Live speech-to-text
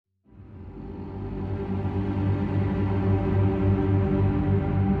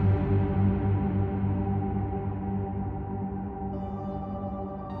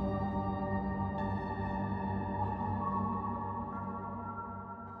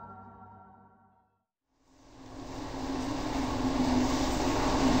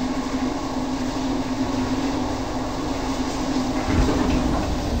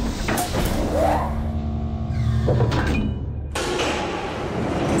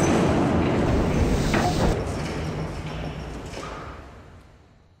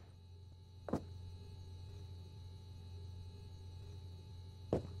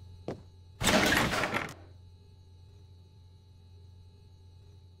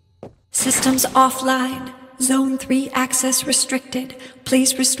Systems offline. Zone 3 access restricted.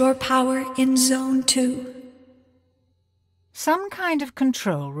 Please restore power in Zone 2. Some kind of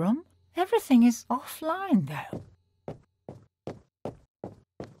control room? Everything is offline, though.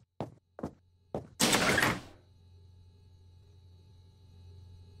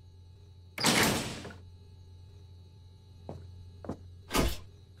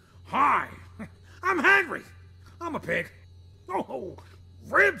 Hi! I'm hungry! I'm a pig. Oh,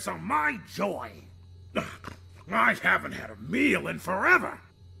 ribs are my joy. I haven't had a meal in forever.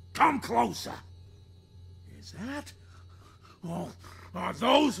 Come closer. Is that... Oh, are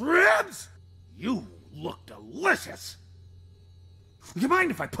those ribs? You look delicious. You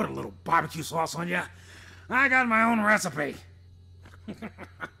mind if I put a little barbecue sauce on you? I got my own recipe.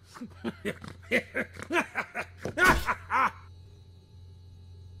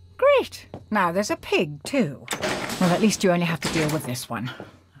 Great! Now there's a pig, too. Well, at least you only have to deal with this one.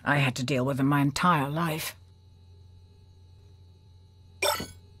 I had to deal with them my entire life.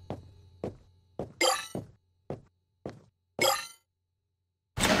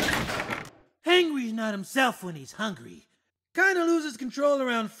 Hangry's not himself when he's hungry. Kinda loses control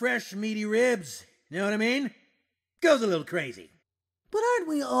around fresh, meaty ribs. You know what I mean? Goes a little crazy. But aren't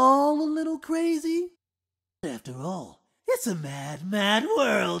we all a little crazy? After all, it's a mad, mad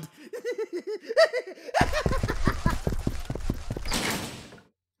world.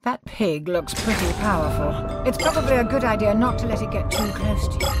 That pig looks pretty powerful. It's probably a good idea not to let it get too close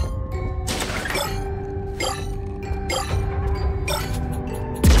to you.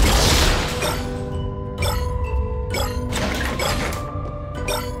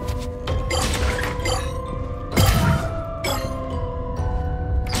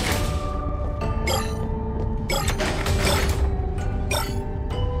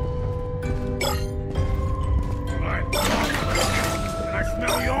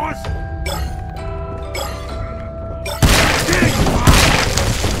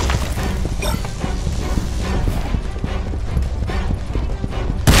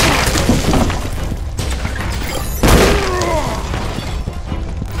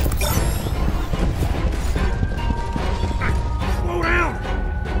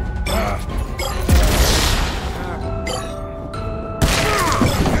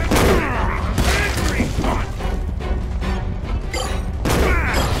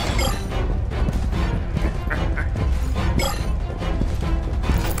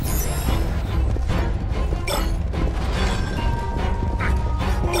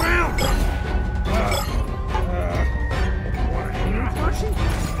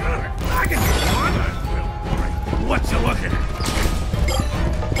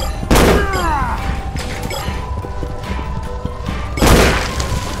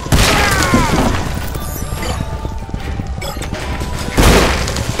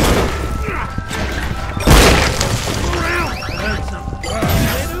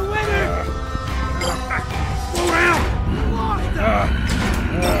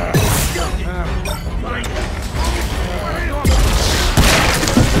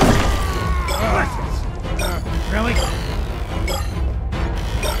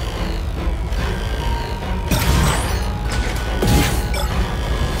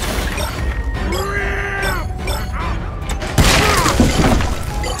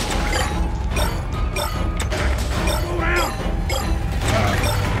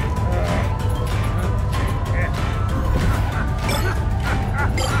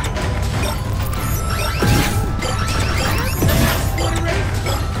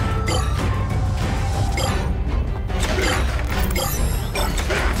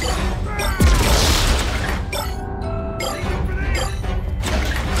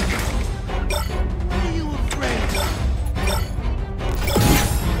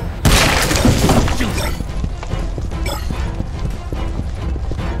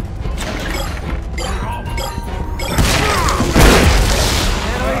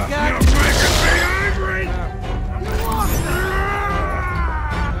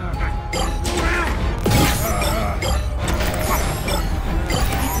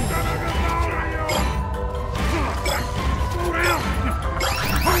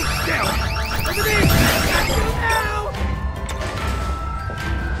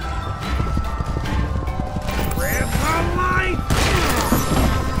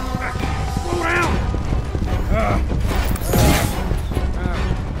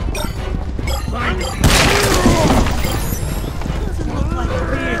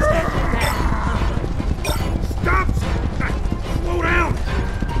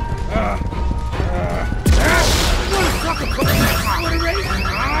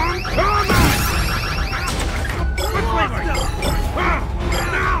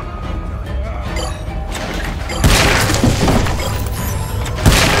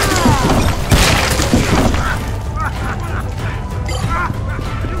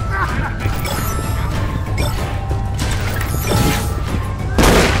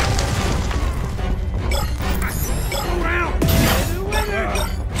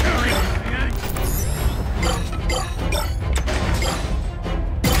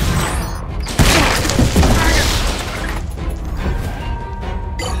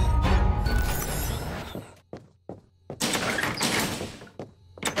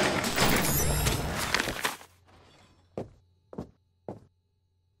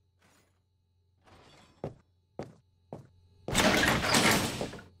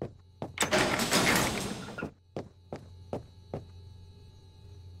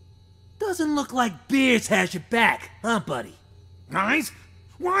 Doesn't look like Beers has your back, huh, buddy? Guys,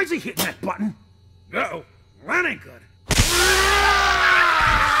 why is he hitting that button? Uh-oh, that ain't good.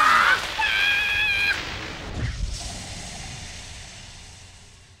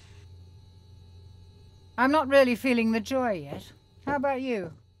 I'm not really feeling the joy yet. How about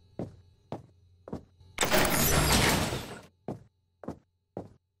you?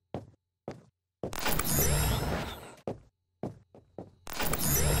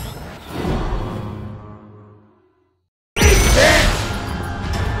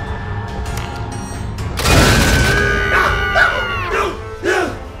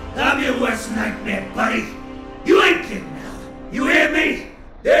 I'm your worst nightmare, buddy. You ain't getting out. You hear me?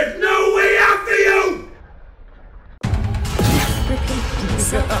 There's no way out for you! Repeat.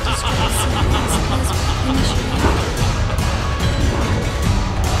 Self-destruct sequence has been initiated.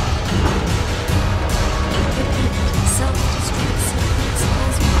 Repeat. Self-destruct sequence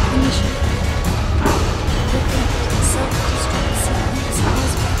has been initiated. Repeat. Self-destruct sequence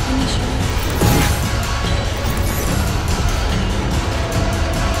has been initiated.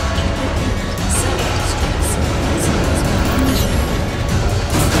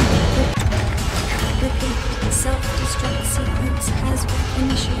 Self-destruct sequence has been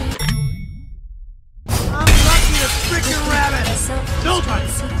initiated. I'm lucky to frickin' rabbit! Nobody!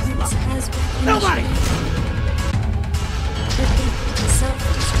 Sequence has been Nobody! Repeat.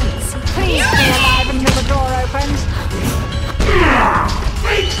 Self-destruct sequence. Please stay alive until the door opens.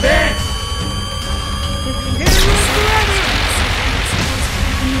 Take this! Repeat. Self-destruct sequence has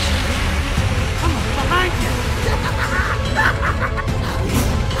been initiated. I'm behind you!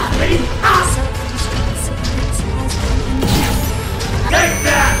 Self-destruct sequence has been initiated. Take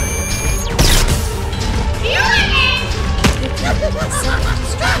that! Repeat.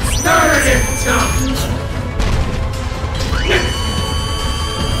 Self-destruct sequence Turn it has down! been initiated.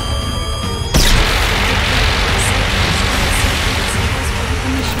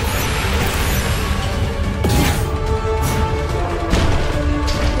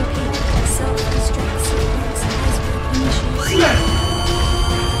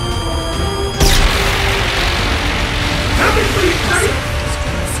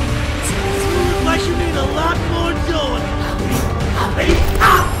 Like you need a lot more joy!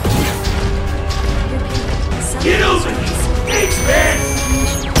 Get over here! Take this!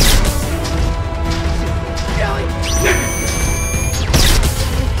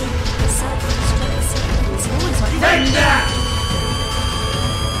 Take that!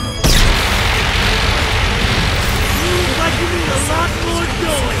 Like you need a lot more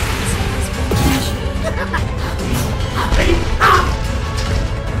joy!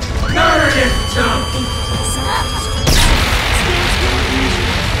 Turn it down!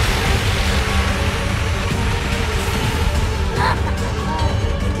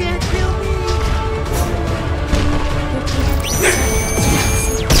 Can't kill me!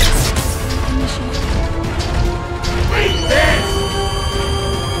 Take this!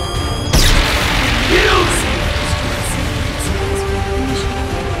 Get over here!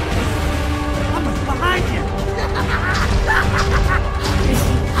 I'm behind you!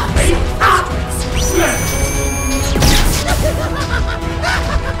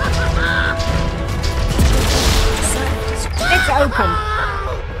 It's open.